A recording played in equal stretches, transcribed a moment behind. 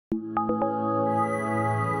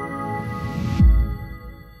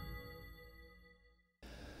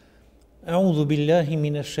أعوذ بالله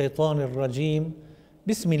من الشيطان الرجيم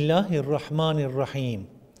بسم الله الرحمن الرحيم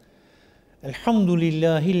الحمد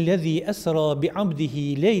لله الذي أسرى بعبده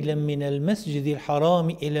ليلا من المسجد الحرام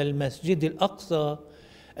إلى المسجد الأقصى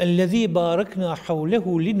الذي باركنا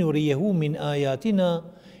حوله لنريه من آياتنا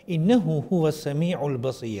إنه هو السميع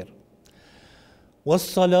البصير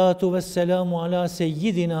والصلاة والسلام على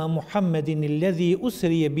سيدنا محمد الذي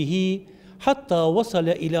أسري به حتى وصل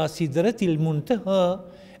إلى سدرة المنتهى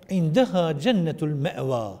عندها جنة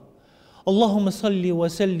المأوى اللهم صل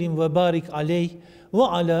وسلم وبارك عليه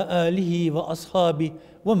وعلى آله وأصحابه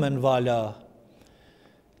ومن والاه.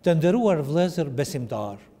 Të nderuar vëllezër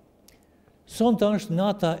besimtar, sonte është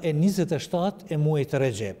nata e 27 e muajit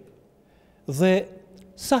Rexhep. Dhe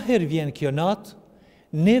sa herë vjen kjo natë,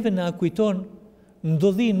 neve na kujton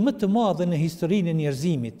ndodhin më të madhe në historinë e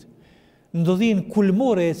njerëzimit, ndodhin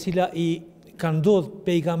kulmore e cila i ka ndodhur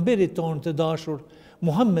pejgamberit tonë të dashur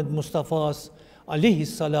Muhammed Mustafas alayhi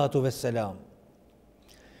salatu vesselam.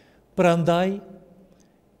 Prandaj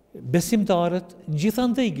besimtarët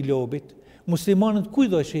gjithandej globit, muslimanët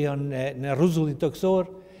kujdo që janë në rrezullin toksor,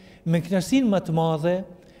 me kënaqësinë më të madhe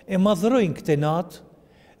e madhrojnë këtë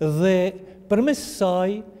natë dhe përmes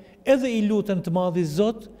saj edhe i lutën të madhi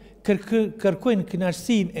Zot, kërkojnë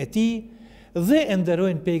kënaqësinë e tij dhe e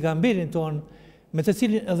nderojnë pejgamberin ton me të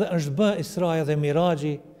cilin edhe është bë Israja dhe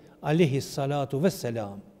Miraxhi alayhi salatu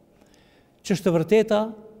vesselam. Ç'është e vërteta,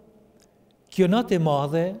 kjo natë e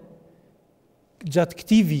madhe gjatë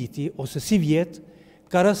këtij viti ose si vjet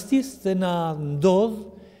ka rastisë të na ndodh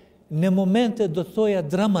në momente do të thoja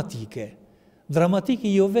dramatike.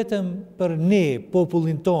 Dramatike jo vetëm për ne,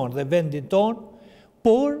 popullin ton dhe vendin ton,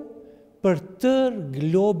 por për tër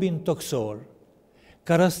globin toksor.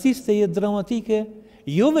 Ka rastisë të jetë dramatike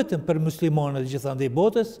jo vetëm për muslimanët gjithandej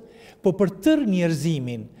botës, por për tër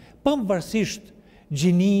njerëzimin, pavarësisht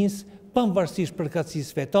gjinisë, pavarësisht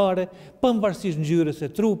përkatësisë fetare, pavarësisht ngjyrës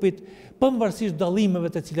së trupit, pavarësisht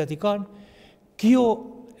dallimeve të cilat i kanë, kjo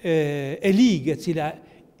e ligë e cila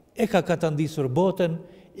e ka katandisur botën,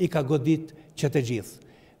 i ka godit që të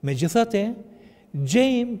gjithë. Megjithatë,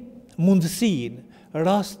 gjejmë mundësinë,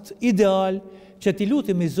 rast ideal që t'i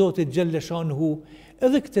lutemi Zotit xhalleshanhu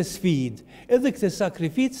edhe këtë sfidë, edhe këtë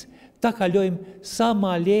sakrificë ta kalojmë sa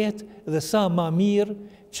më lehtë dhe sa më mirë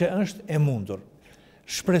që është e mundur.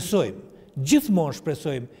 Shpresojmë, gjithmonë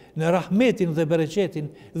shpresojmë në rahmetin dhe bereqetin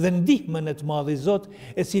dhe ndihmën e të madhe Zot,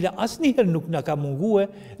 e cila asnjëherë nuk na ka mungue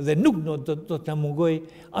dhe nuk do të na mungojë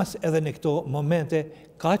as edhe në këto momente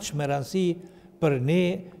kaq me rëndësi për ne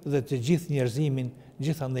dhe të gjithë njerëzimin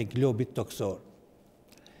gjithandej globit toksor.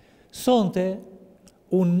 Sonte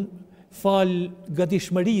unë fal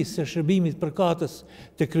gatishmërisë së shërbimit përkatës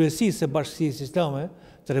të kryesisë së Bashkësisë Islame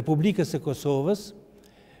të Republikës së Kosovës,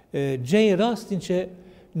 gjej rastin që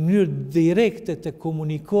në mënyrë direkte të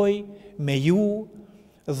komunikoj me ju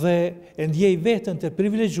dhe e ndjej veten të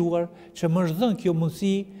privilegjuar që më është dhënë kjo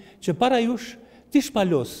mundësi që para jush t'i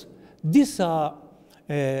shpalos disa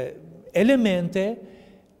elemente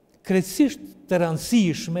krejtësisht të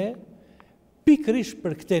rëndësishme pikërisht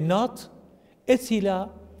për këtë natë e cila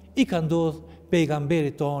i ka ndodhur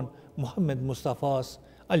pejgamberit ton Muhammed Mustafas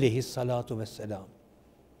alayhi salatu vesselam.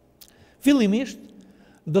 Fillimisht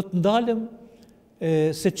do të ndalem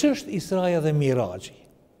se ç'është Israja dhe Miraxhi.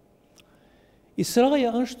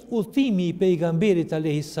 Israja është udhëtimi i pejgamberit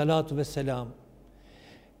alayhi salatu vesselam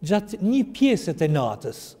gjatë një pjesë të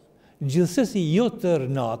natës, gjithsesi jo tër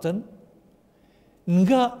natën,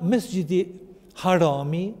 nga Mesxhidi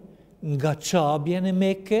Harami, nga Çabja në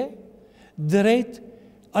Mekë, drejt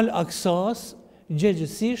Al-Aksas,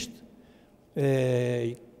 gjëgjësisht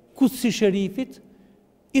Kutsi Sherifit,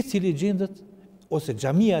 i cili gjendet, ose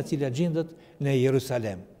xhamia e cila gjendet në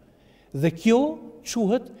Jerusalem. Dhe kjo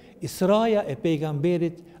quhet Israja e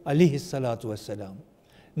pejgamberit alayhi salatu vesselam.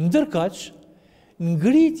 Ndërkaq,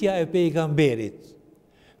 ngritja e pejgamberit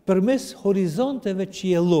përmes horizonteve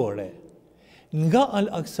qiellore nga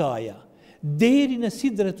Al-Aksaja deri në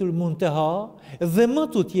Sidratul Muntaha dhe më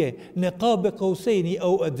tutje në Qabe Qausejni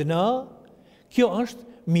au Adna, kjo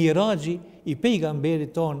është Miraxhi i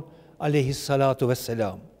pejgamberit ton alayhi salatu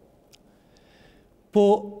vesselam. Po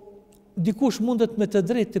dikush mundet me të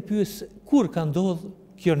drejtë të pyesë kur ka ndodhur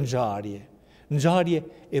kjo ngjarje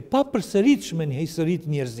e papërsëritshme në historitë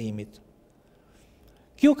e njerëzimit.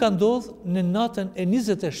 Kjo ka ndodhur në natën e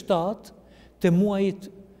 27 të muajit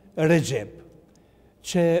Rexhep,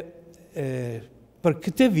 që për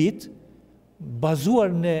këtë vit,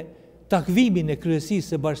 bazuar në takvimin e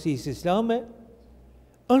kryesisë së Bashkisë Islame,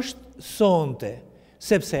 është sonte,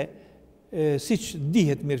 sepse siç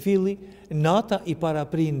dihet mirëfilli, nata i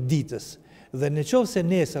paraprin ditës Dhe në qovë se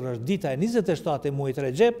nesër është dita e 27 e muajit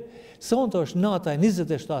Rexhep, sonte është nata e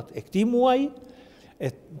 27 e këtij muaji,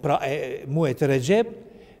 pra e muajit Rexhep,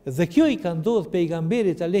 dhe kjo i ka ndodhur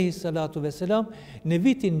pejgamberit alayhi salatu vesselam në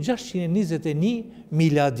vitin 621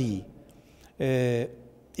 miladi.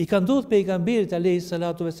 I ka ndodhur pejgamberit alayhi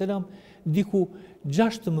salatu vesselam diku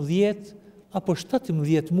 16 apo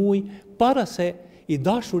 17 muaj para se i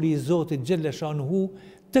dashuri i Zotit xhelle shanuhu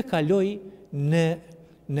të kaloj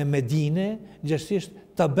në Medine, gjithsesi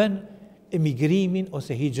ta bën emigrimin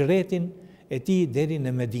ose hijretin e tij deri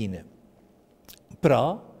në Medine.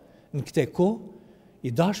 Pra, në këtë kohë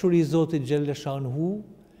i dashuri i Zotit xhelle shanuhu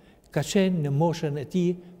ka qenë në moshën e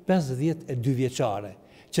tij 52 vjeçare,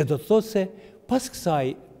 që do të thotë se pas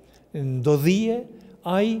kësaj ndodhie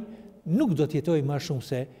ai nuk do të jetojë më shumë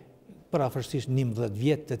se parafërsisht 11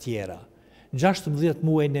 vjet të tjera. 16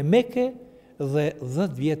 muaj në Mekë dhe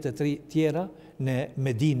 10 vjet të tjera në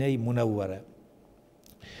Medine i Munawware.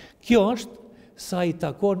 Kjo është sa i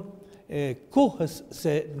takon kohës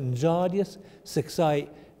së ngjarjes së kësaj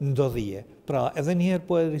ndodhie. Pra, edhe njëherë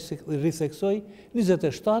po e ritheksoj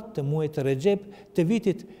 27 të muajit të Rexhep të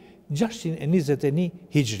vitit 621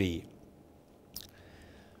 Hijri.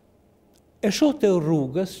 E shoh të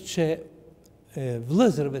rrugës që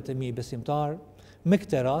vëllezërve të mi besimtar me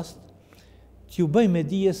këtë rast t'ju bëj me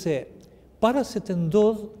dije se para se të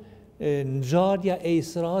ndodh ngjarja e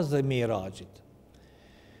Isras dhe Mirajit,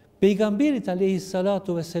 pejgamberit alayhi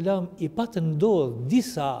salatu vesselam i patë ndodh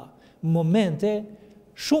disa momente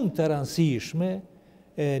shumë të rëndësishme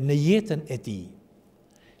në jetën e tij.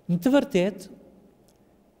 Në të vërtetë,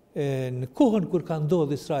 në kohën kur ka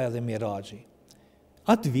ndodhur Israja dhe Miraji,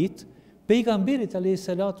 atë vit pejgamberit alayhi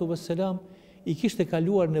salatu vesselam i kishte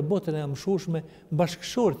kaluar në botën e mshushme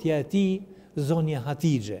bashkëshortja e tij, zonja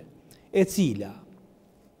Hatixhe, e cila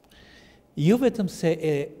jo vetëm se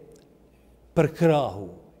e përkrahu,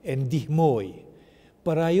 e ndihmoi,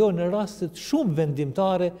 për ajo në rastet shumë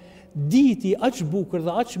vendimtare, diti aq bukur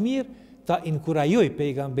dhe aq mirë ta inkurajoj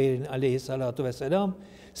pejgamberin alayhi salatu vesselam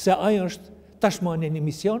se ai është tashmë në një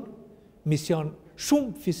mision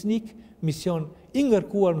shumë fisnik, mision i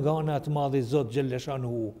ngarkuar nga ana e Madhit Zot xhelle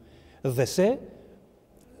shanuhu. Dhe se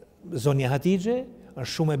zonja Hatixhe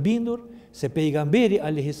është shumë e bindur se pejgamberi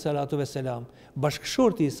alayhi salatu vesselam,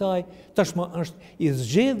 bashkëshorti i saj, tashmë është i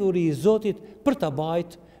zgjedhur i Zotit për ta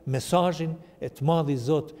bajt mesazhin e të Madhit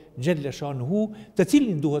Zot xhelle shanuhu, të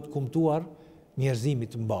cilin duhet kumtuar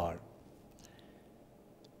njerëzimit të mbar.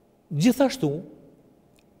 Gjithashtu,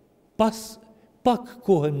 pas pak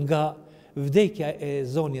kohë nga vdekja e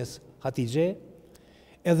zonjës Hatixhe,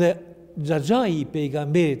 edhe xhaxhai i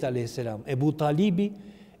pejgamberit alayhis salam, Ebu Talibi,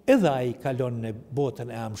 edhe ai kalon në botën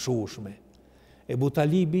e amshushme. Ebu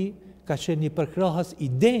Talibi ka qenë një përkrahës i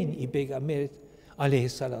denj i pejgamberit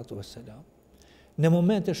alayhis salatu vesselam. Në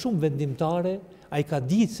momente shumë vendimtare, ai ka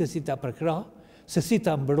ditë se si ta përkrah, se si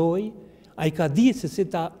ta mbroj, ai ka ditë se si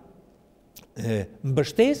ta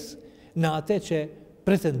mbështes në atë që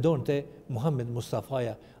pretendonte Muhammed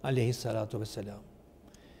Mustafaja alayhis salatu vesselam.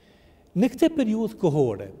 Në këtë periudhë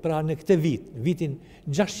kohore, pra në këtë vitin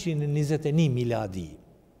 621 miladi,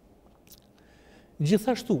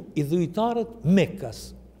 gjithashtu i dhujtarët Mekkas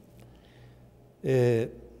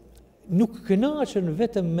nuk kënaqën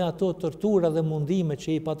vetëm me ato tortura dhe mundime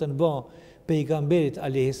që i patën bë pejgamberit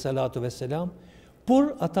alayhis salatu vesselam,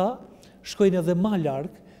 por ata shkojnë edhe më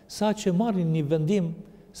larg, sa që marrin një vendim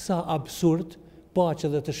sa absurd, paqe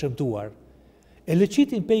dhe të shëmtuar. E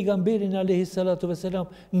lëqitin pejgamberin alayhis salatu vesselam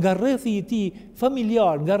nga rrethi i tij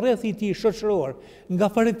familjar, nga rrethi i tij shoqëror, nga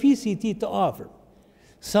farefisi i tij të afër,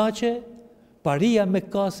 saqë paria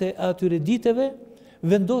mekkase e atyre ditëve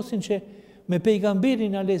vendosin që me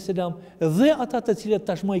pejgamberin alayhis salam dhe ata të cilët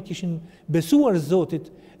tashmë i kishin besuar Zotit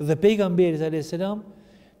dhe pejgamberit alayhis salam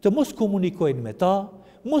të mos komunikojnë me ta,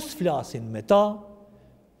 mos flasin me ta,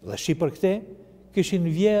 dhe shqipër këte kishin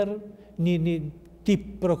vjerë një tip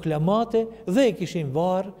proklamate dhe e kishin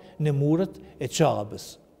varë në murët e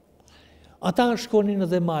Qabës. Ata shkonin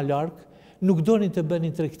edhe më larg, nuk donin të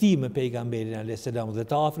bënin tregti me pejgamberin alayhis salam dhe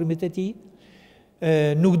të afërmit e tij,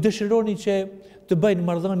 nuk dëshironin që të bëjnë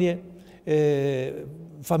marrëdhënie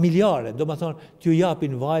familjare, do më thonë t'ju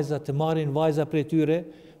japin vajza, të marrin vajza prej tyre,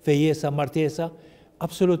 fejesa, martesa,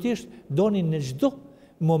 absolutisht donin në çdo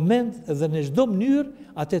moment dhe në çdo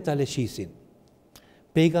mënyrë atë ta leqisin.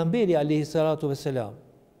 Pejgamberi alayhis salatu vesselam,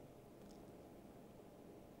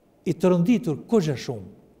 i tërënditur kohë shumë,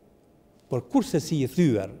 por kurse si i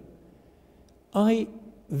thyer, ai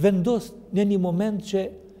vendos në një moment që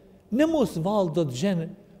në mos vallë do të gjenë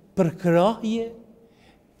përkrahje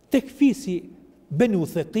tek fisi Benu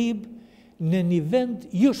Thaqib në një vend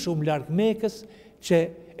jo shumë larg Mekës, që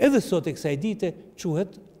edhe sot e kësaj dite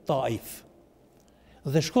quhet Taif.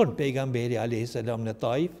 Dhe shkon pejgamberi a.s. në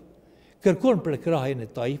Taif, kërkon për krahjen e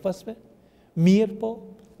Taifasve, mirë po,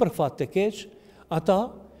 për fat të keq, ata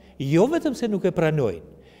jo vetëm se nuk e pranojnë,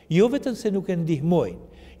 jo vetëm se nuk e ndihmojnë,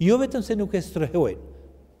 jo vetëm se nuk e strehojnë,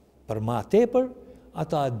 për ma tepër,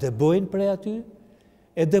 ata dëbojnë prej aty,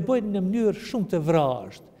 e dëbojnë në mënyrë shumë të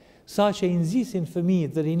vrashtë, sa që i nxisin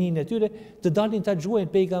fëmijët dhe rinin e tyre të dalin të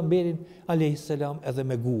gjuajnë pejgamberin a.s. edhe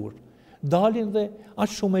me gurë. Dalin dhe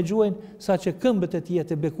aq shumë e gjuajnë sa që këmbët e tij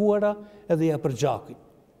të bekuara edhe ja përgjakin.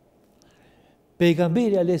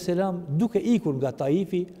 Pejgamberi a.s. duke ikur nga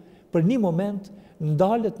Taifi, për një moment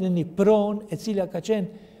ndalet në një pronë e cila ka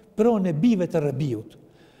qenë pronë e bijve të Rëbiut.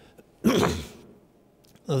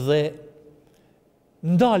 Dhe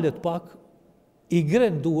ndalet pak, i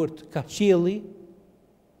gren duart ka qielli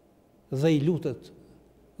dhe i lutet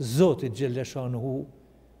Zotit Gjellëshanuhu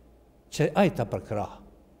që ai ta përkrah.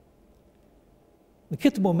 Në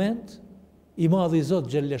këtë moment, i madhi Zot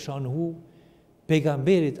Gjellëshanuhu,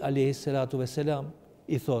 pejgamberit a.s.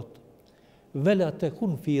 i thot, vela të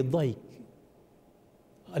kun fi dhajk,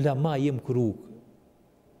 ala ma jem kruk,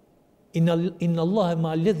 inna Allahe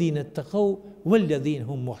ma ledhine të kau, vë ledhin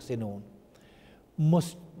hum muhsinun.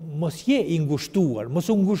 Mos je i ngushtuar, mos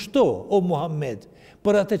u ngushto, o Muhammed,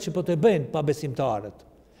 për atë që po të bëjnë pa besimtarët.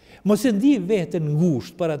 Mos e ndi vetën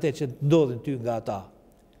ngusht për atë që ndodhin ty nga ata.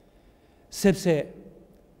 Sepse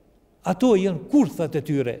ato janë kurthat e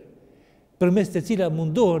tyre, përmes të cila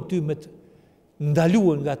mundohen ty me të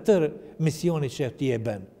ndaluar nga tërë misioni që ti e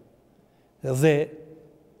bën. Dhe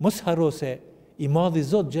mos harro se i madhi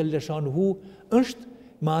Zot Gjellëshanuhu është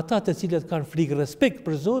me ata të cilët kanë frikë respekt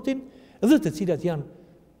për Zotin dhe të cilat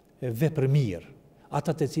janë vepër mirë,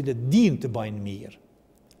 ata të cilët dinë të bajnë mirë.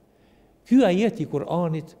 Ky ajet i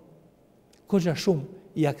Kur'anit koxha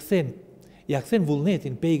shumë ja kthen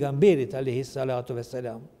vullnetin pejgamberit a.s.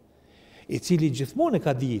 i cili gjithmonë e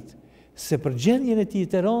ka ditë se për gjendjen e tij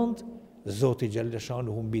të rëndë, Zoti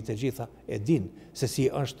Gjellëshanuhu mbi të gjitha e din se si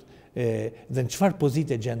është dhe në çfarë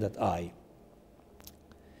pozite gjendet ai.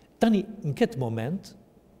 Tani, në këtë moment,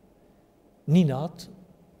 një natë,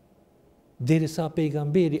 derisa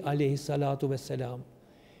pejgamberi a.s.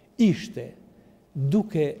 ishte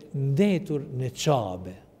duke ndetur në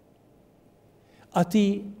Qabe. Ati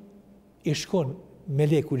i shkon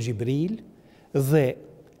meleku Gjibril dhe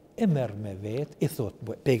e merr me vetë, i thot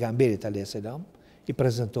pejgamberit a.s. i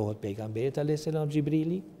prezentohet pejgamberit a.s.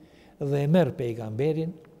 Gjibrili dhe e merr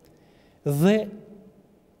pejgamberin dhe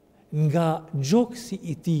nga gjoksi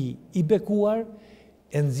i tij i bekuar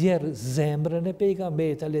e nxjerr zemrën e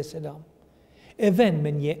pejgamberit a.s. E ven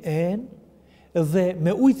me një enë dhe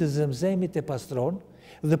me ujë të Zemzemit e pastron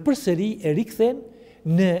dhe përsëri e rikthen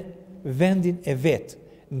në vendin e vet,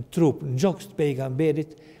 në trup, në gjoks të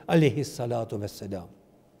pejgamberit a.s.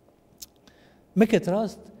 Me këtë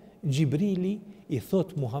rast, Gjibrili i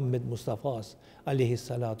thot Muhammed Mustafas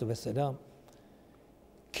a.s.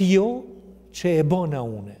 Kjo që e bona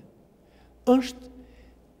une është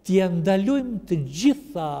t'ja ndalojmë të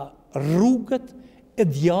gjitha rrugët e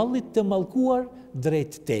djallit të mallkuar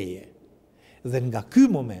drejt teje. Dhe nga ky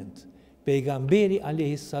moment, pejgamberi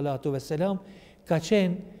a.s. ka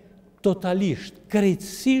qenë totalisht,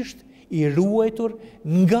 krejtësisht i ruajtur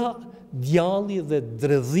nga djalli dhe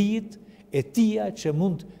dredhit e tia që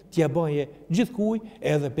mund t'ja bëje gjithkuj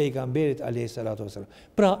edhe pejgamberit a.s.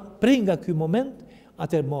 Pra, prej nga ky moment,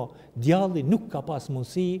 atëherë djalli nuk ka pas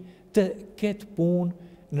mundësi të ketë punë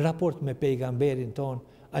në raport me pejgamberin ton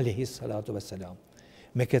a.s.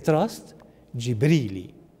 Me këtë rast, Gjibrili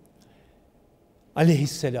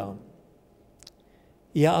a.s.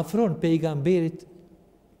 ja afron pejgamberit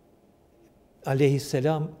a.s.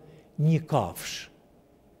 një kafsh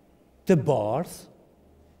të bardhë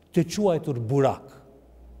të quajtur burak.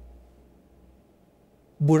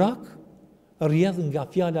 Burak rrjedh nga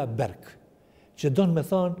fjala berk, që don me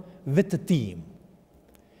thonë vetëtim,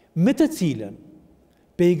 me të cilën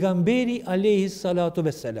pejgamberi a.s.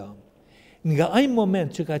 nga ai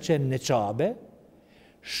moment që ka qenë në Qabe,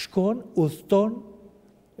 shkon, udhton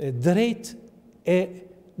drejt e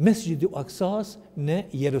Mesgjidi Aksas në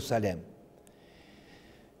Jerusalem.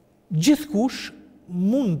 Gjithkush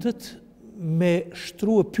mundet me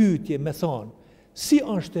shtrua pyetje, me thonë, si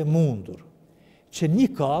është e mundur që një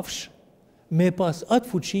kafsh me pas atë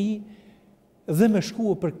fuqi dhe me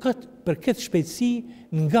shkua për këtë shpejtësi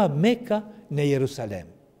nga Mekka në Jerusalem.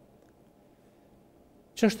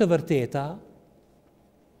 Që është të vërteta,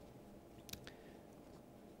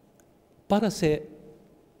 para se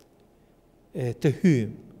të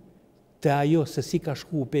hymë të ajo se si ka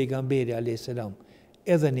shku pejgamberi a.s.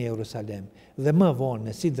 edhe në Jerusalem dhe më vonë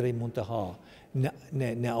në Sidrej Muntaha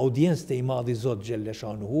në audiencë të i madhi Zot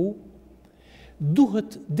Gjellëshanuhu,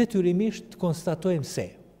 duhet detyrimisht të konstatojmë se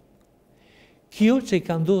kjo që i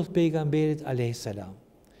ka ndodhur pejgamberit a.s.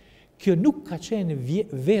 kjo nuk ka qenë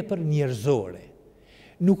vepër njerëzore,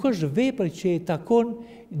 nuk është vepër që i takon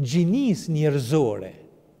gjinis njerëzore,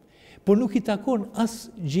 por nuk i takon as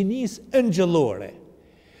gjinis ëngjëllore,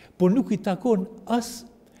 por nuk i takon as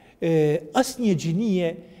një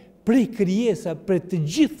gjinie prej krijesa, prej të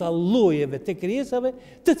gjitha llojeve të krijesave,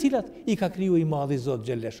 të cilat i ka kriju i madhi Zot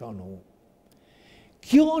Gjellëshanuhu.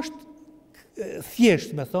 Kjo është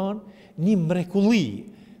thjesht me thonë një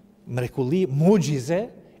mrekulli mucize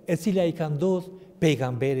e cila i ka ndodhur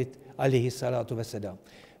pejgamberit alayhi salatu vesselam.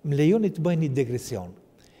 Më lejoni të bëj një digresion.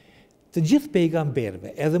 Të gjithë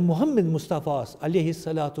pejgamberve, edhe Muhammed Mustafas alayhi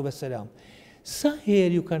salatu vesselam, sa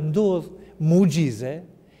herë ju ka ndodhur mucize,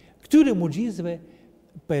 këtyre mucizeve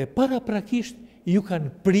paraprakisht ju kanë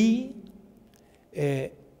pri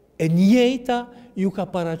e njëjta ju ka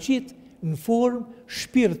paraqit në formë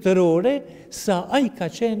shpirtërore sa ai ka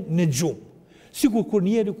qenë në gjumë, sikur kur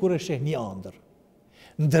njeri kur e sheh një ëndër.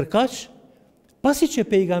 Ndërkaq, pasi që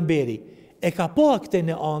pejgamberi e ka pa këtë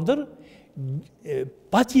në ëndër,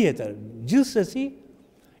 patjetër, gjithsesi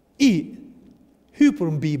i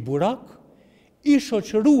hypur mbi burak, i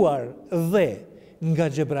shoqëruar dhe nga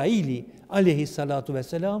Gjebraili alayhi salatu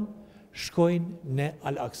vesselam, shkojnë në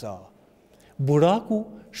Al-Aqsa. Buraku,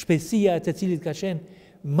 shpejtësia e të cilit ka qenë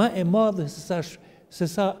më e madhe se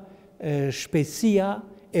sa shpejtësia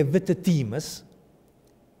e vetëtimës,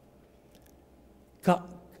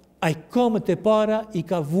 ai kamët e para i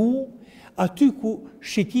ka vu aty ku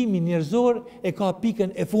shikimi njerëzor e ka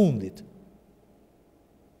pikën e fundit.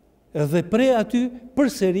 Dhe prej aty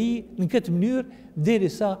përsëri në këtë mënyrë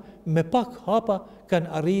derisa me pak hapa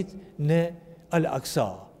kanë arrit në Al-Aqsa.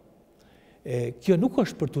 Kjo nuk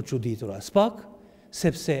është për të çuditur as pak,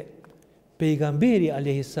 sepse pejgamberi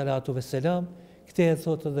alayhi salatu vesselam këtë e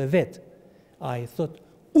thotë edhe vetë. Ai thotë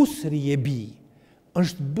usri e bi,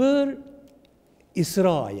 është bërë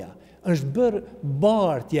Israja, është bërë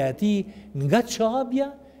bartja e tij nga Qabja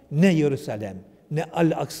në Jerusalem, në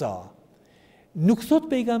Al-Aqsa. Nuk thot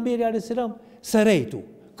pejgamberi alayhis salam sarejtu,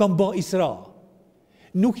 kam bë Isra.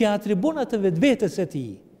 Nuk ja atribon atë vetvetes së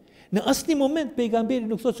tij. Në asnjë moment pejgamberi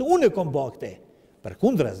nuk thot se unë kam bë këtë.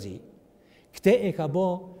 Përkundrazi, këtë e ka bë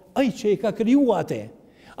ai që e ka krijuar atë.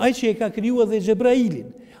 Ai që e ka krijuar dhe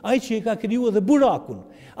Gjebrailin, ai që e ka krijuar dhe burakun,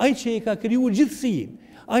 ai që e ka krijuar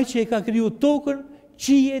gjithësinë, ai që e ka krijuar tokën,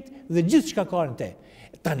 qiejt dhe gjithçka ka në te.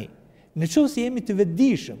 Tani, nëse jemi të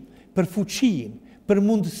vetëdijshëm për fuqinë, për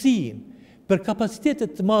mundësinë, për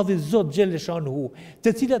kapacitetet të madhit Zot Gjellëshanuhu,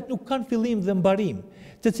 të cilat nuk kanë fillim dhe mbarim,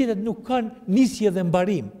 të cilat nuk kanë nisje dhe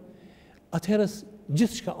mbarim, atëherës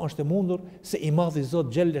gjithçka është e mundur se i madhi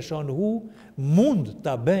Zot Gjellëshanuhu mund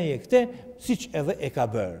ta bëjë këtë siç edhe e ka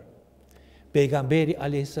bërë. Pejgamberi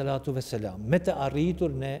alayhi salatu vesselam me të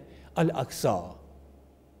arritur në Al-Aqsa,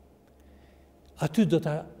 aty do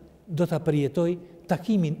ta përjetoj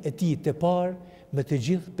takimin e tij të parë me të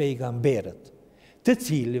gjithë pejgamberët, të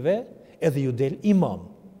cilëve edhe ju del imam.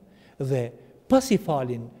 Dhe pasi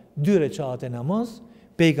falin 2 recate namaz,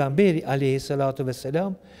 pejgamberi alayhi salatu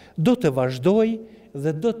vesselam do të vazhdoj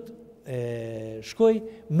dhe do të shkoj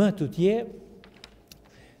më tutje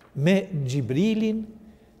me Gjibrilin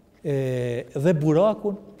dhe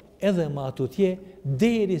burakun edhe më atutje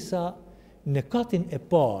derisa në katin e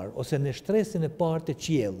parë ose në shtresin e parë të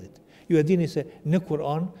qiellit. Ju e dini se në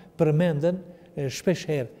Kur'an përmenden shpesh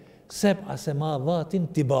herë seb'a semavatin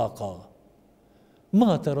tibaqa.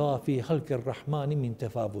 Ma tara fi khalqi rrahmani min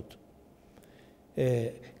tafawut.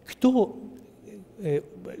 Këto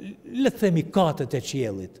le të themi katët e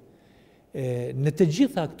qiellit. Në të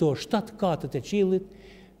gjitha këto 7 katët e qiellit,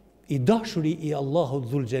 i dashuri i Allahut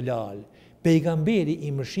Dhul Xhelal, pejgamberi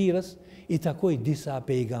i mëshirës, i takoi disa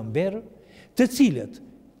pejgamberë, të cilët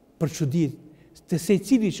për çudi të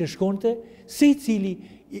secili që shkonte, secili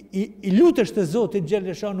i lutësh të Zotit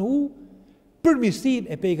Gjellëshanuhu për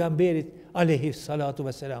mirësinë e pejgamberit alayhi salatu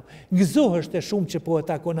vesselam. Gëzohesh të shumë që po e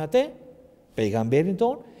takon atë pejgamberin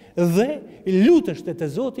ton dhe lutesh të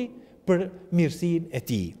Zoti për mirësinë e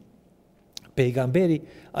tij. Pejgamberi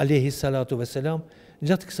alayhi salatu vesselam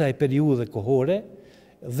gjatë kësaj periudhe kohore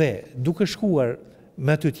dhe duke shkuar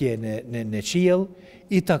me tutje në qiell,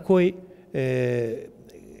 i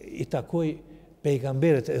takoi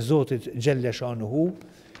pejgamberët e Zotit Gjellëshanuhu,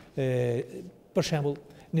 për shembull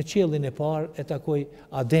në qiellin e parë e takoi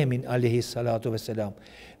Ademin alayhi salatu vesselam.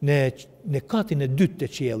 Në katin e dytë të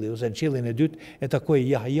qiellit ose në qiellin e dytë e takoi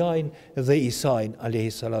Jahjain dhe Isain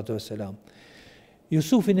alayhi salatu vesselam.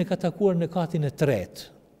 Jusufin e ka takuar në katin e tretë.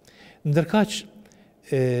 Ndërkaq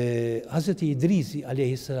Hazreti Idrisi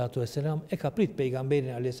alayhi salatu vesselam e ka prit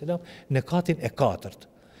pejgamberin alayhi salam në katin e katërt.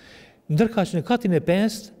 Ndërkaq në katin e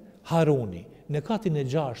pestë Haruni, në katin e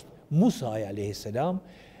gjashtë Musa alayhi salam,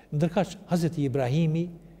 ndërkaq Hazreti Ibrahimi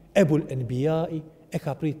Ebul Enbijai e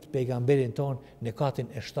ka prit pejgamberin ton në katin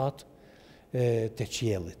e shtatë të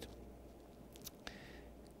qiellit.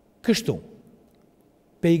 Kështu,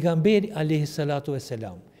 pejgamberi alayhi salatu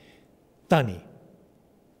vesselam tani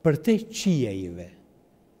për te qiejve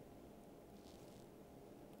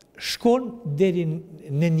shkon deri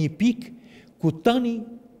në një pikë ku tani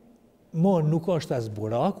nuk është as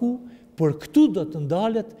buraku, por këtu do të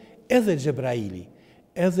ndalet edhe Xhebraili.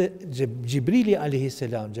 Edhe Xhibrili alayhis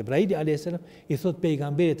salam i thot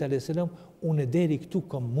pejgamberit alayhis salam, unë deri këtu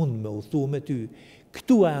kam mund me udhëtu me ty.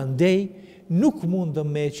 Këtu e andej nuk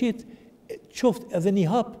mundëm me qit qoftë edhe një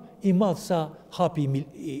hap i madh sa hapi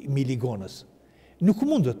i miligonës. Nuk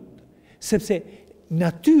mundet, sepse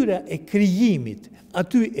natyra e krijimit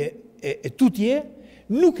aty e tutje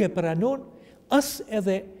nuk e pranon as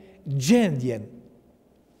edhe gjendjen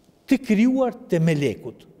të krijuar të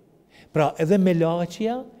melekut. Pra edhe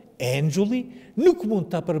melaqja, engjulli, nuk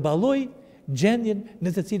mund të përballoj gjendjen në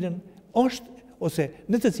të cilën është, ose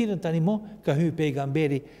në të cilën tani mo ka hyrë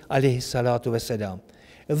pejgamberi alayhi salatu vesselam.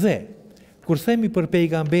 Dhe, kur themi për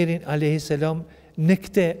pejgamberin alayhi salam në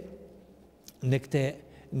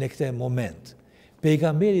këtë moment,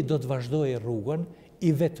 pejgamberi do të vazhdojë rrugën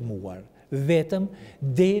i vetmuar, vetëm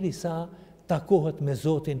derisa takohet me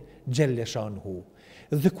Zotin Gjelleshanhu.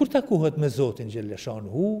 Dhe kur takohet me Zotin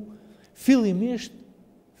Gjelleshanhu, fillimisht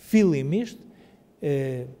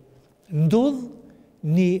ndodh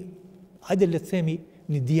një, hajde le të themi,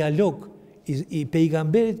 një dialog i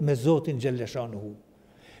pejgamberit me Zotin Gjelleshanhu.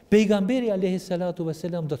 Pejgamberi alayhi salatu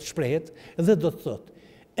vesselam do të shprehet dhe do të thotë: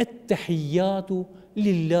 "Et-tahiyatu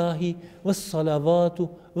lillahi was-salavatu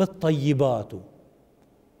wat-tayyibatu."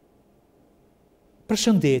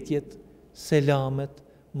 Përshëndetjet, selamet,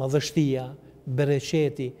 madhështia,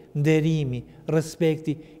 bereqeti, nderimi,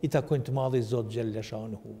 respekti i takojnë të madhi Zot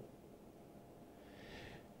Gjelleshanhu.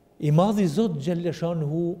 I madhi Zot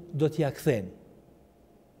Gjelleshanhu do t'ja kthen: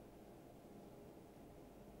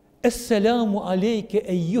 "Esselamu alejke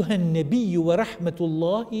ejuhen nebiju wa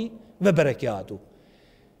rahmetullahi wa barakatuh."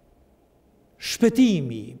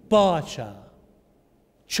 Shpëtimi, paqja,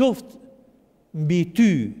 qoftë mbi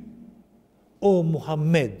ty, o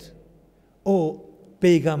Muhammed, o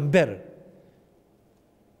pejgamber.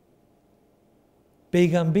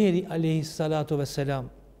 Pejgamberi alayhi salatu vesselam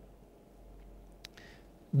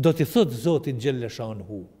do t'i thot Zotit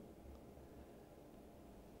Gjelleshanhu: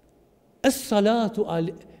 "Es-salatu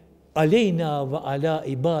alejna wa ala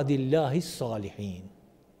ibadillahi salihin."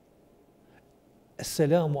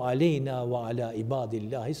 Esselamu alejna wa ala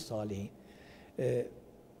ibadillahi salihin.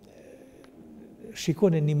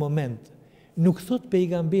 Shikoni një moment, nuk thot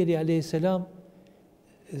pejgamberi alayhi salam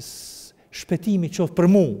shpëtimi qoftë për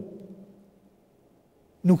mu.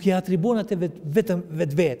 Nuk i atribon atë vetëm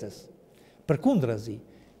vetvetes. Përkundrazi,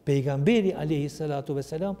 pejgamberi alayhi salatu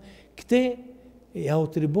vesselam këtë i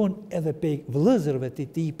atribon edhe vëllezërve të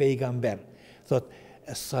tij pejgamber. Thot: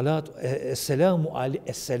 "Esselamu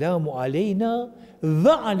alejna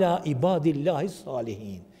wa ala ibadillahi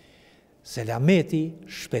salihin." Selameti,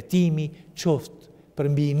 shpëtimi qoftë për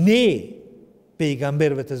mbi ne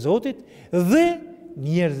pejgamberëve të Zotit dhe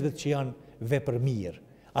njerëzve që janë vepër mirë,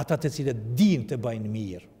 ata të cilët dinë të bëjnë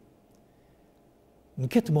mirë. Në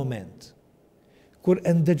këtë moment, kur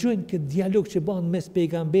e ndëgjojnë këtë dialog që bën mes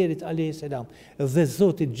pejgamberit alayhis salam dhe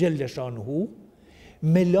Zotit Gjelleshanhu,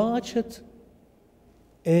 me laqet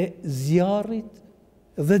e zjarrit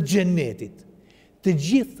dhe xhenetit, të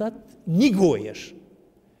gjithat një gojesh,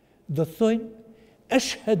 do të thojnë: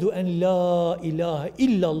 "Ashhadu an la ilaha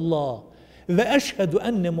illa Allah ve ashhadu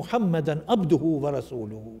anna Muhammeden abduhu wa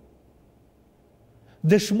rasuluhu."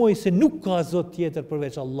 Dëshmoj se nuk ka Zot tjetër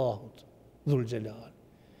përveç Allahut, Dhul Xhelal,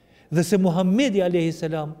 dhe se Muhammedi alayhis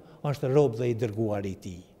salam është rob dhe i dërguar i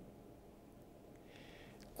tij.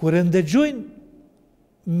 Kur e ndëgjojnë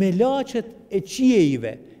me laqet e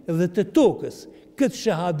qiejve dhe të tokës këtë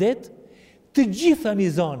shahadet, të gjitha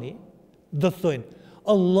nizani do të thojnë: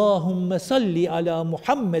 "Allahumma salli ala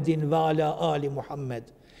Muhammedin wa ala ali Muhammed,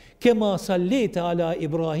 kema sallejta ala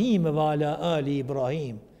Ibrahim wa ala ali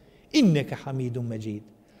Ibrahim, inneke hamidun majid.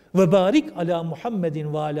 Wa barik ala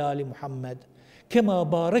Muhammedin wa ala ali Muhammed, كما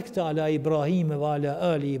باركت على إبراهيم وعلى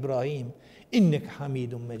آل إبراهيم إنك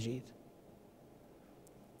حميد مجيد.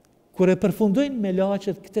 Kur e përfundojnë me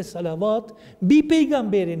laqet këtë salavat mbi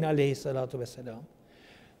pejgamberin alayhi salatu vesselam,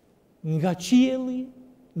 nga qielli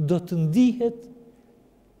do të ndihet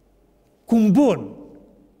kumbon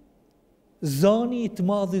zani i të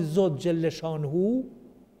madhi Zot Gjellëshanhu,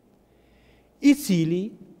 i cili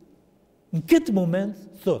në këtë moment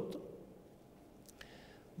thot: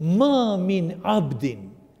 Ma min abdin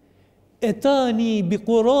etani bi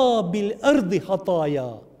qurabil ardi hataya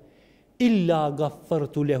illa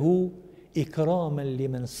gaffartu lehu ikramen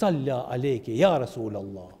limen salla aleke ja Resul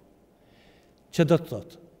Allah. Që do të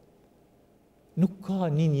thot, nuk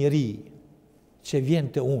ka një njeri që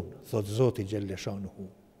vjen të unë, thot Zoti Gjellëshanhu,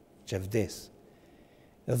 që vdes,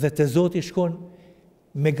 dhe të Zoti shkon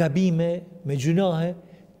me gabime, me gjunahe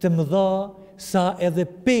të mëdha sa edhe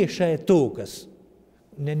pesha e tokës.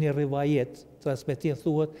 Në një rivajet, transmetim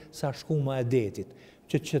thuhet sa shkuma e detit,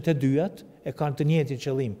 që të dyat e kanë të njëjtin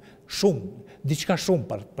qëllim, shumë, diçka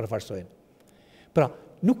shumë përfaqësojnë. Pra,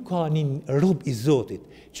 nuk ka një rob i Zotit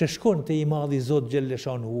që shkon te i madhi Zot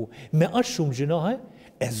Gjellëshanhu me aq shumë gjunahe,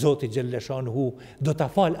 e Zoti Gjellëshanhu do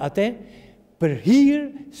ta fal atë për hir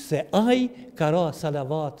se ai ka ra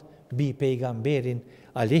salavat mbi pejgamberin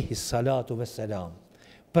alayhi salatu vesselam.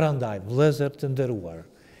 Prandaj, vëllezër të nderuar,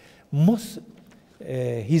 mos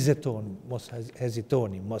hizitoni, mos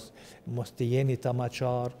hezitoni, mos të jeni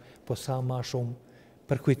tamaqar, po sa ma shumë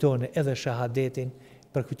përkujtoni edhe shahadetin,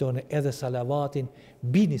 përkujtoni edhe salavatin,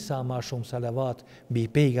 bini sa ma shumë salavat mbi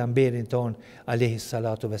pejgamberin ton alayhi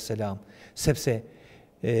salatu vesselam, sepse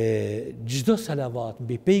çdo salavat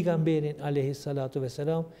mbi pejgamberin alayhi salatu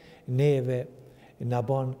vesselam neve na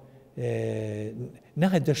bën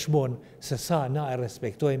na e dëshmon se sa na e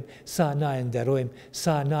respektojmë, sa na e nderojmë,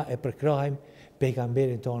 sa na e përkrahim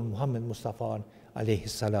pejgamberin ton Muhammed Mustafa alayhi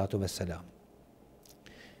salatu vesselam.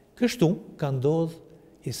 Kështu ka ndodh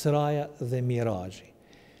Israja dhe Miraji.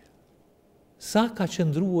 Sa ka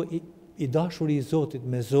qëndruar i dashuri i Zotit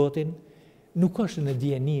me Zotin, nuk është në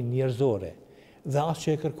dijenin njerëzore, dhe as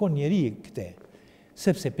që e kërkon njeri këte,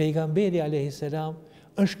 sepse pejgamberi alayhi salam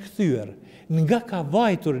është kthyer nga ka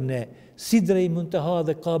vajtur në Sidre i Muntaha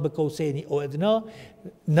dhe Kabe Kauseni o Edna,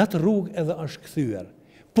 në atë rrugë edhe është kthyer.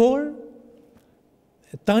 Por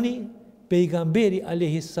tani pejgamberi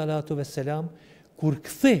alayhi salatu vesselam kur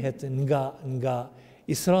kthehet nga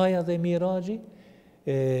Israja dhe Miraji,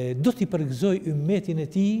 do t'i përgëzoj ummetin e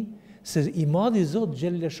tij se i madhi Zot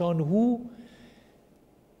Gjellëshanhu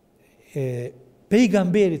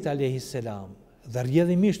pejgamberit alayhi salam dhe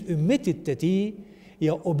rrjedhimisht ummetit të tij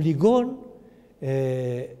ja obligon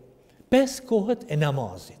 5 kohët e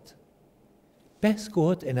namazit. 5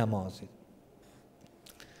 kohët e namazit.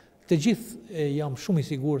 Të gjithë jam shumë i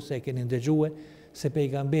sigurt se e keni ndëgjuar se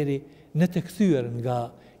pejgamberi në të kthyer nga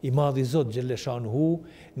i madhi Zot Gjellëshanhu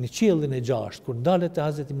në qiellin e 6, kur ndalet te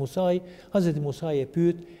Hazreti Musa e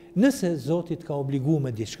pyet nëse Zoti ka obliguar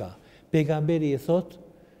me diçka. Pejgamberi i thot,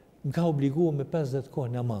 ka obliguar me 50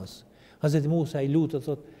 kohë namaz. Hazreti Musa i lutet,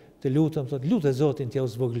 thot, të lutem, thot, lutë Zotin t'ja u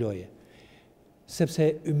zvogloje. Sepse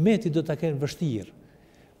ummeti do ta kenë vështirë.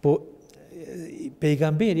 Po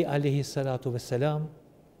pejgamberi alayhi salatu vesselam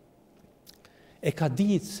e ka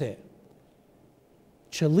ditë se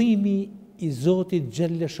qëllimi i Zotit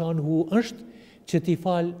Gjellëshanhu është që t'i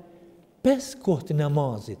fal 5 kohë të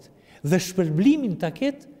namazit dhe shpërblimin ta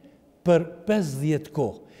ketë për 50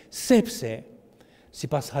 kohë, sepse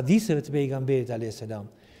sipas haditheve të pejgamberit alayhis salam,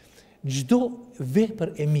 çdo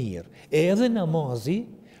vepër e mirë, edhe namazi,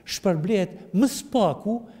 shpërblehet më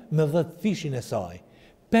spaku me 10 fishin e saj.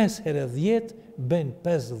 5 herë 10 bën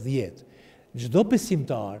 50. Çdo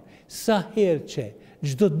besimtar, sa herë që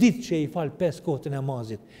çdo ditë që i fal 5 kohë të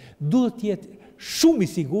namazit, duhet të jetë shumë i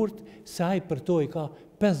sigurt se ai për to i ka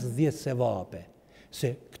 50 sevape.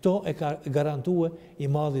 Se këto e ka garantuar i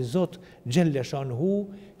madhi Zot Gjellëshanhu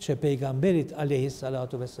që pejgamberit alayhi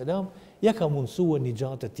salatu vesselam ja ka mundsuar një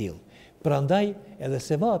gjatë të tillë. Prandaj edhe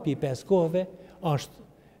sevapi i 5 kohëve është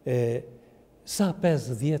sa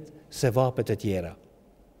 50 sevape të tjera.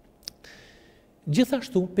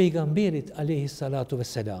 Gjithashtu pejgamberit alayhi salatu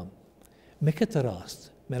vesselam me këtë rast,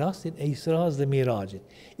 me rastin e Isras dhe Mirajit,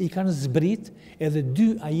 i kanë zbrit edhe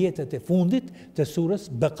 2 ajetet e fundit të surës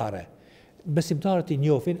Bekare. Besimtarët i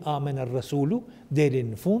njohin Amen ar-Resulu deri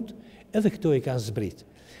në fund, edhe këto i kanë zbrit.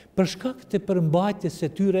 Për shkak të përmbajtjes së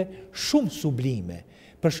tyre shumë sublime,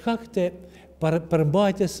 për shkak të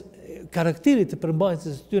përmbajtjes karakterit të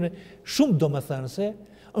përmbajtjes së tyre shumë domethënëse,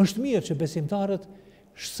 është mirë që besimtarët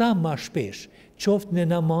sa më shpesh, qoftë në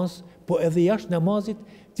namaz, po edhe jashtë namazit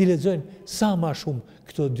t'i lexojnë sa ma shumë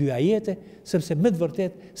këto dy ajete, sepse me të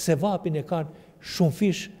vërtet sevapin e kanë shumë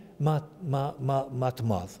fish ma të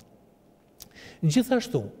madh.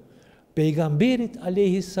 Gjithashtu, pejgamberit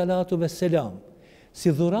alayhi salatu vesselam,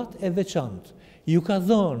 si dhurat e veçantë, ju ka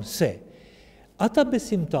dhënë se ata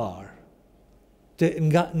besimtar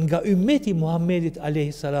nga ummeti Muhammedit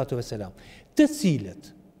alayhi salatu vesselam, të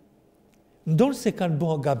cilët ndonë se kanë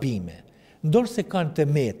bëha gabime, ndonë se kanë të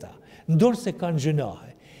meta, ndonë se kanë gjënahe,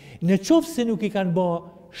 në qoftë se nuk i kanë bëha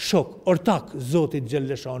shok, ortak Zotit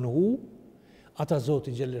Gjellëshanuhu, ata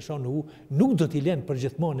Zotit Gjellëshanuhu nuk do t'i lenë për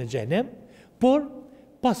gjithmonë në xhenem, por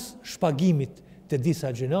pas shpagimit të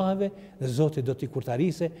disa gjënaheve, Zotit do t'i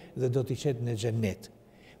kurtarise dhe do t'i qetë në xhennet.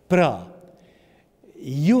 Pra,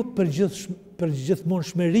 jo për gjithmonë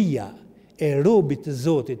shmeria e robit të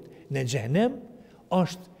Zotit në xhenem,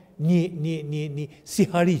 është një si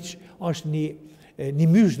hariq, është një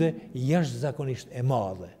myshde jashtëzakonisht e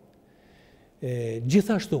madhe.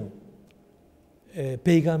 Gjithashtu,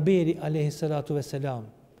 pejgamberi alayhi salatu vesselam,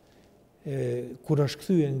 kur është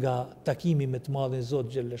kthyer nga takimi me të madhin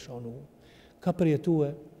Zot Gjellëshanu, ka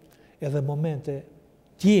përjetue edhe momente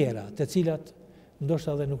tjera, të cilat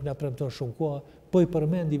ndoshta edhe nuk na premton shumë kohë, po i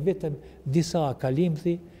përmendi vetëm disa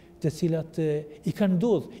kalimthi të cilat i kanë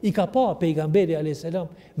ndodhur, i ka pa pejgamberi alayhis salam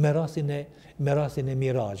me rastin e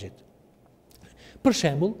Mirajit. Për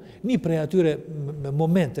shembull, një prej atyre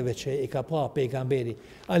momenteve që i ka pa pejgamberi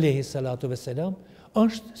alayhis salatu vesselam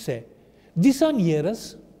është se disa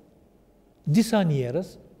njerëz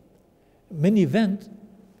me një vend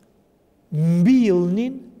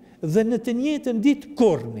mbillnin dhe në të njëjtën ditë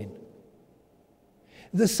korrnin.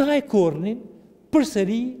 Dhe sa e korrnin,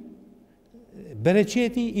 përsëri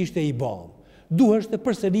bereqeti ishte i bam. Duheshte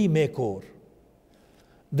përsëri me korr.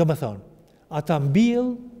 Do me thonë, ata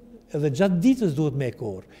mbill dhe gjatë ditës duhet me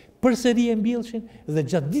korr. Përsëri e mbillshin dhe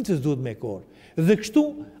gjatë ditës duhet me korr. Dhe kështu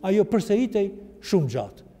ajo përsëritej shumë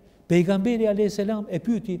gjatë. Pejgamberi alayhis salam e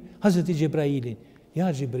pyeti Hazreti Gjibrailin,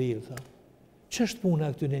 ja Gjibril, tha, ç'është puna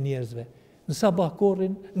e këtyre njerëzve? Në sabah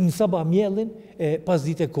korrin, në sabah mjellin, e pas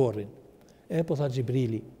dite korrin. Po tha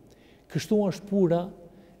Gjibrili, kështu është pura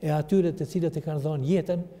e atyre të cilët e kanë dhënë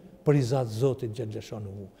jetën për i Zot Zotit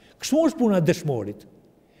Gjellëshanuhu. Kështu është puna e dëshmorit.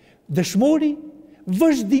 Dëshmori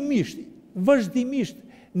vazhdimisht,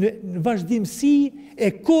 në vazhdimsi e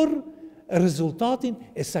korr rezultatin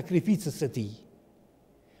e sakrificës së tij.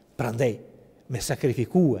 Prandaj, me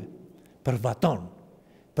sakrifikue për vaton,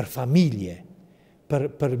 për familje,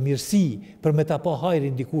 për mirësi, për me ta pa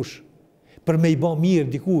hajrin dikush, për me i bë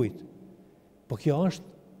mirë dikujt. Po kjo është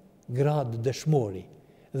gradë dëshmori.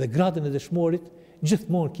 Dhe gradën e dëshmorit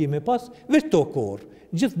gjithmonë kime pas, veç to korr.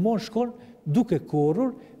 Gjithmonë shkon duke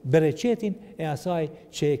korrur bereqetin e asaj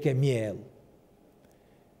që e ke mjell.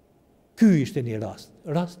 Ky ishte një rast.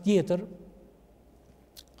 Rast tjetër,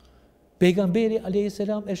 pejgamberi alayhis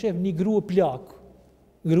salam e shef një grua plak,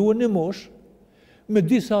 grua në mosh, me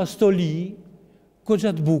disa stoli,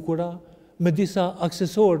 goxha të bukura, me disa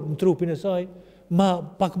aksesorë në trupin e saj,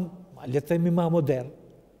 le të themi ma modern.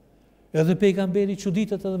 Edhe pejgamberi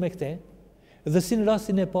çuditet edhe me këte, dhe si në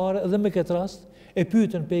rastin e parë, edhe me këtë rast, e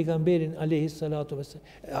pyetën pejgamberin alayhis salatu vesselam,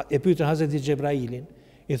 e pyetën Hazreti Gjibrailin,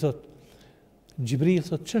 i thot, Gjibril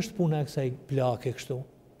thot, ç'është puna e kësaj plake kështu?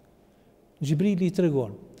 Gjibrili i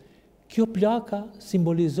tregon, kjo plaka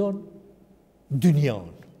simbolizon dynjan.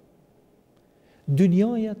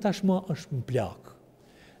 Dynjaja tashma është në plak.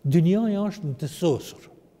 Dynjaja është në të sosur.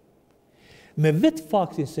 Me vetë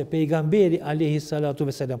faktin se pejgamberi alayhis salatu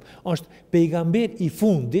vesselam është pejgamber i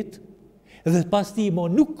fundit dhe pas tij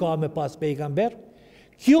nuk ka me pas pejgamber,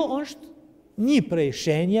 kjo është një prej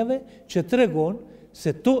shenjave që tregon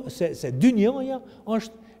se dynjaja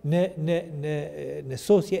është në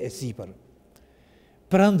sosje e sipër.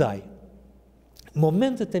 Prandaj,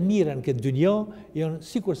 momentet e mira në këtë dynja janë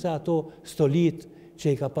sikur se ato stolit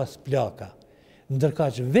që i ka pas plaka. Ndërka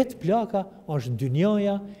që vetë plaka është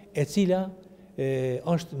dynjaja e cila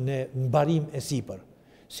është në mbarim e sipër.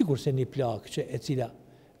 Sikur se një plakë që e cila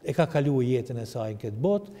e ka kaluar jetën e saj në këtë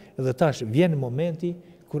botë dhe tash vjen momenti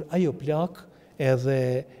kur ajo plakë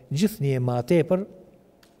edhe gjithnjë më tepër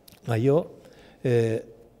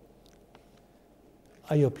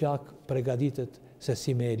ajo plakë përgatitet se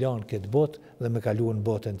si me e lanë këtë botë dhe me kaluar në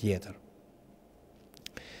botën tjetër.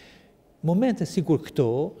 Momente sikur këto,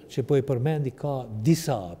 që po i përmendi ka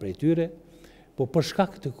disa prej tyre, po për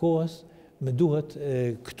shkak të kohës më duhet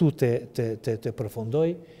këtu të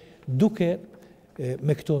përfundoj, duke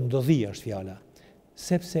me këto ndodhi është fjala,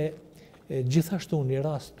 sepse gjithashtu një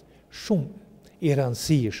rast shumë i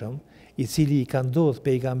rëndësishëm, i cili i ka ndodhur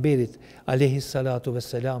pejgamberit alayhis salatu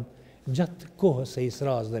vesselam gjatë kohës e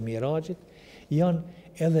Isras dhe Mirajit, janë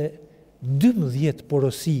edhe 12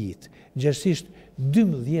 porosiit, gjërësisht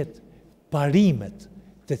 12 parimet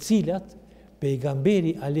të cilat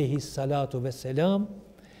pejgamberi alayhi salatu vesselam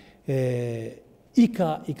i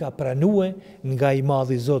ka pranue nga i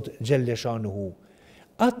madhi Zot Gjelle Shanuhu.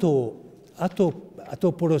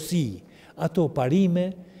 Ato porosi, ato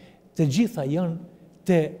parime, të gjitha janë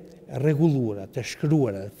të rregulluara, të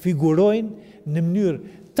shkruara, figurojnë në mënyrë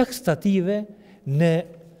taksative në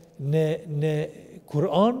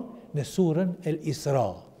Kur'an, në surën El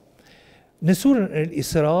Isra. Në surën El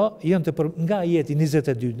Isra janë nga ajeti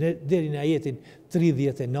 22 deri në ajetin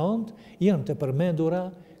 39 janë të përmendura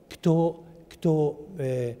këto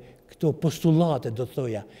postulate, do të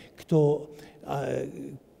thoja,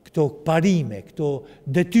 këto parime, këto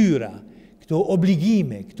detyra, këto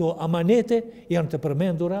obligime, këto amanete janë të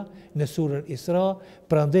përmendura në surën Isra,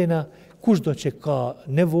 prandena kushdo që ka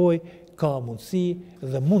nevojë, ka mundësi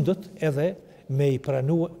dhe mundët edhe me i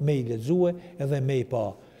pranue, me i lexue edhe me i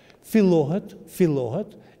pa. Fillohet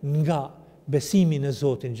nga besimi në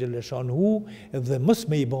Zotin Gjelle Shanuhu dhe mos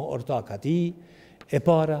me i bën ortak atij, e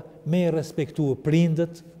para me i respektu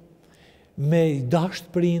prindët, me i dasht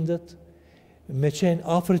prindët, me qenë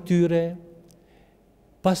afër tyre,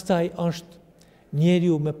 pastaj është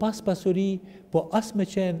njeriu me pas pasuri, po as me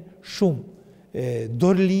qenë shumë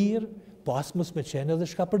dorlir, po as mos me qenë edhe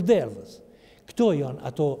shkapërderdhës. Këto janë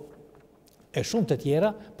ato e shumë të tjera,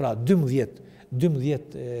 pra 12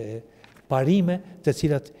 parime të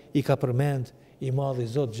cilat i ka përmend i madhi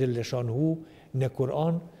Zot Gjelle Shanuhu në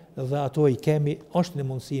Kur'an, dhe ato i kemi, është në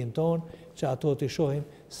mundësinë tonë që ato të shohim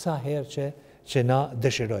sa herë që na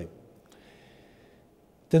dëshirojmë.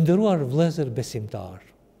 Të nderuar vëllezër besimtar,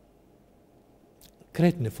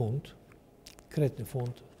 kret në fund,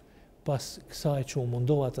 pas kësaj që u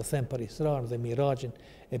mundova të them për Isra'n dhe Mirajin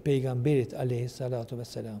e pejgamberit alayhi salatu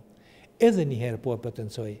vesselam, edhe njëherë po e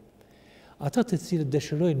potencoj, ata të cilët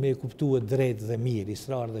dëshirojnë me e kuptuar drejt dhe mirë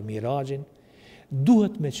Isra'n dhe Mirajin,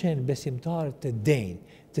 duhet me qenë besimtarë të denjë,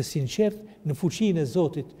 të sinqert në fuqinë e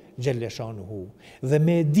Zotit Gjelle Shanuhu, dhe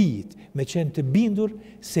me e ditë, me qenë të bindur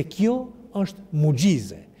se kjo është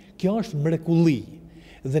mucize, kjo është mrekulli.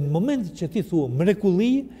 Dhe në moment që ti thua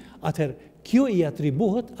mrekulli, atëherë kjo i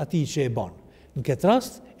atribuohet atij që e bën. Në këtë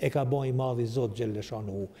rast e ka bën i madhi Zot Gjelle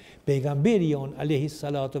Shanuhu. Pejgamberi jon alayhi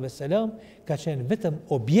salatu vesselam ka qenë vetëm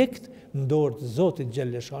objekt në dorë të Zotit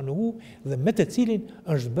Gjelle Shanuhu dhe me të cilin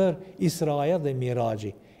është bërë Israja dhe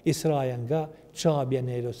Miraji. Israja nga çabja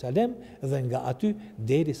në Jerusalem dhe nga aty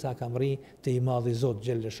derisa ka rrinë te i madhi Zot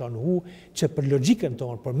Gjelle Shanuhu, që për logjikën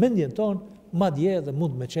tonë, për mendjen tonë, madje edhe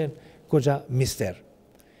mund me qenë goxha mister.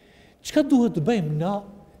 Çka duhet të bëjmë na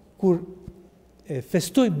kur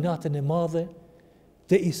festojmë natën e madhe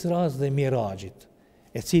të Isras dhe Mirajit,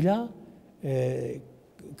 e cila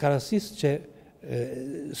karasis që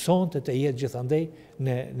sonte të jetë gjithandej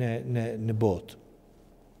në botë.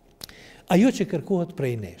 Ajo që kërkohet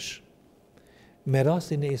prej nesh, me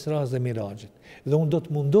rastin e Isras dhe Mirajit, dhe unë do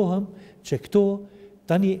të mundohem që këto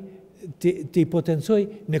tani të i potencoj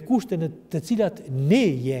në kushte në të cilat ne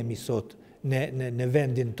jemi sot në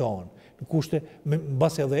vendin tonë, në kushte,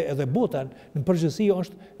 mbase edhe bota në përgjithësi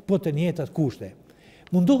është po të njëjtat kushte.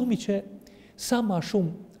 Mundohemi që sa ma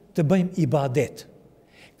shumë të bëjmë ibadet,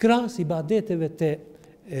 krahas ibadeteve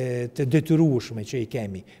të detyrueshme që i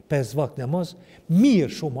kemi, 5 vakt namaz,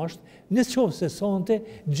 mirë shumë është, nëse sonte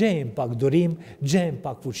gjejmë pak durim, gjejmë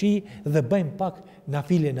pak fuqi dhe bëjmë pak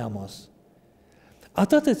nafile namaz.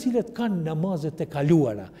 Ata të cilët kanë namazet të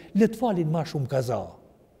kaluara, le të falin ma shumë kaza.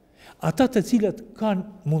 Ata të cilët kanë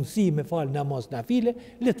mundësi me falë namaz nafile,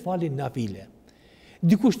 le të falin nafile.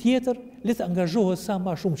 Dikush tjetër, le të angazhohet sa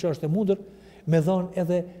ma shumë që është e mundur me dhanë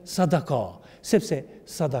edhe sadaka, sepse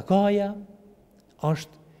sadakaja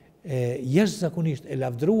është jashtëzakonisht e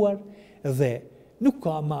lavdruar dhe nuk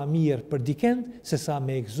ka ma mirë për dikend se sa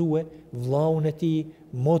me e gëzue vllaun e tij,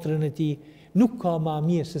 motrën e tij, nuk ka ma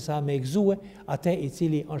mirë se sa me e gëzue atë i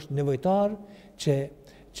cili është nevojtar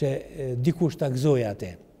që dikush ta gëzojë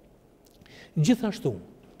atë. Gjithashtu,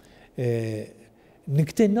 në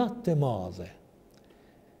këtë natë të madhe,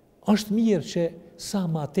 është mirë që sa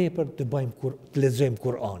ma tepër të lexojmë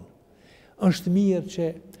Kur'an. Është mirë që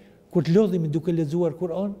kur të lodhemi duke lexuar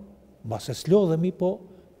Kur'an, mbase s'lodhemi, po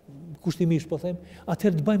kushtimisht po them,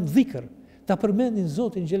 atëherë të bëjmë dhikr, ta përmendim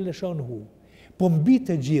Zotin Gjelle Shanuhu. Po mbi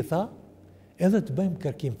të gjitha, edhe të bëjmë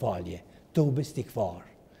kërkim falje, tauba istighfar.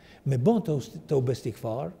 Me bën tauba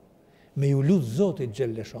istighfar, me ju lut Zotin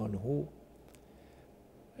Gjelle Shanuhu,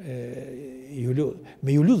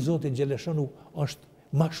 me ju lut Zotin Gjelle Shanuhu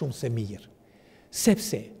është ma shumë se mirë.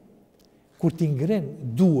 Sepse, kur t'i ngren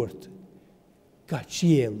duart ka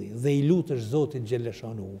qielli dhe i lutesh Zotin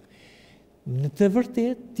xhelleshanu. Në të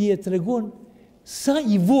vërtet ti e tregon sa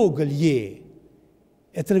i vogël je,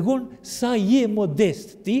 e tregon sa je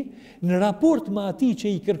modest ti në raport me atij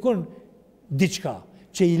që i kërkon diçka,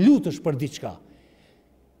 që i lutesh për diçka.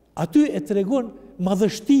 Aty e tregon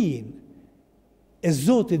madhështinë e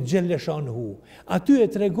Zotit xhelleshanu. Aty e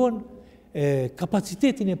tregon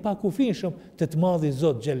kapacitetin e pakufinshëm të madhit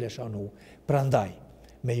Zot xhelleshanu. Prandaj,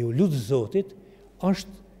 me ju lut Zotit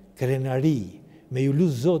është krenari, me ju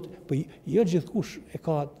lut Zot, po jo gjithkush e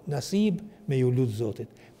ka nasib me ju lut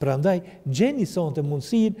Zotit. Prandaj, gjeni sonte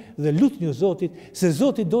mundësinë dhe lutni Zotit, se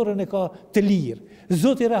Zoti dorën e ka të lirë,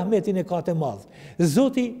 Zoti rahmetin e ka të madh.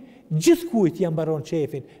 Zoti gjithkujt ja mbaron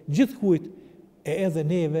qefin, gjithkujt, e edhe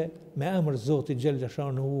neve me emër Zotit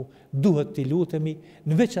xhelleshanu duhet t'i lutemi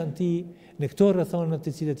në veçanti në këto rrethana të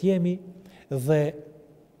cilët jemi, dhe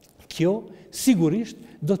kjo sigurisht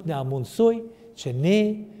do të na mundsoj që ne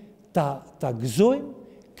ta gëzojmë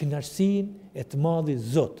kënaqësinë e të madhit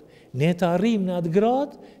Zot. Ne të arrijmë në atë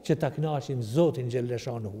gradë që ta kënaqim Zotin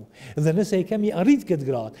xhelleshanu. Dhe nëse e kemi arrit këtë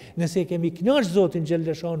gradë, nëse e kemi kënaqur Zotin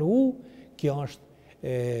xhelleshanu, kjo është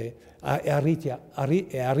e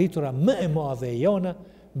arritura më e madhe e jona,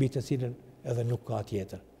 mbi të cilën edhe nuk ka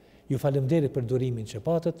tjetër. Ju falemnderit për durimin që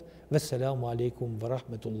patët. Vesselamu alaikum wa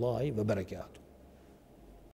rahmetullahi wa barakatuh.